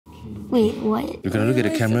Wait, what? You're gonna look at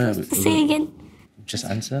the camera. Say again. Just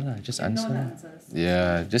answer lah. Just answer.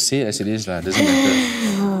 Yeah, just say it as it is lah. Doesn't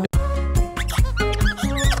matter.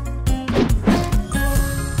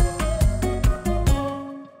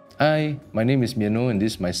 Hi, my name is Miano and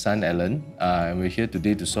this is my son Alan. And we're here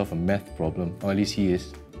today to solve a math problem, or at least he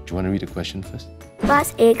is. Do you want to read the question first?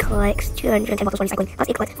 Class A collects 210 bottles for recycling. Class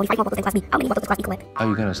A collects 45 more bottles than Class B. How many bottles does Class B collect? How are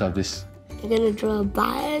you gonna solve this? I'm gonna draw a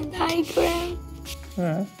bar diagram.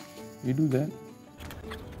 Alright, you do that.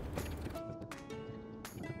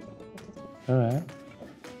 Alright.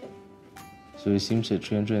 So it seems that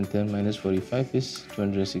 310 minus 45 is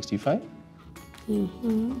 265?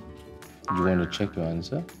 Mm-hmm. You want to check your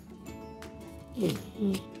answer?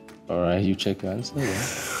 Mm-hmm. Alright, you check your answer then.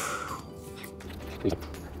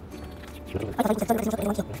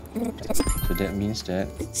 So that means that...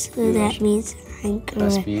 I'm correct.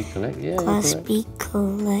 Class B collect? Yeah, Class B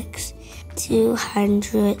collects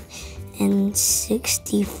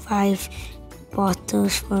 265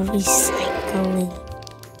 bottles for recycling.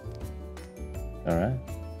 Alright.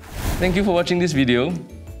 Thank you for watching this video.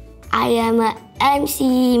 I am a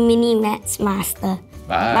MCE Mini Maths Master.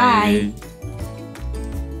 Bye. Bye.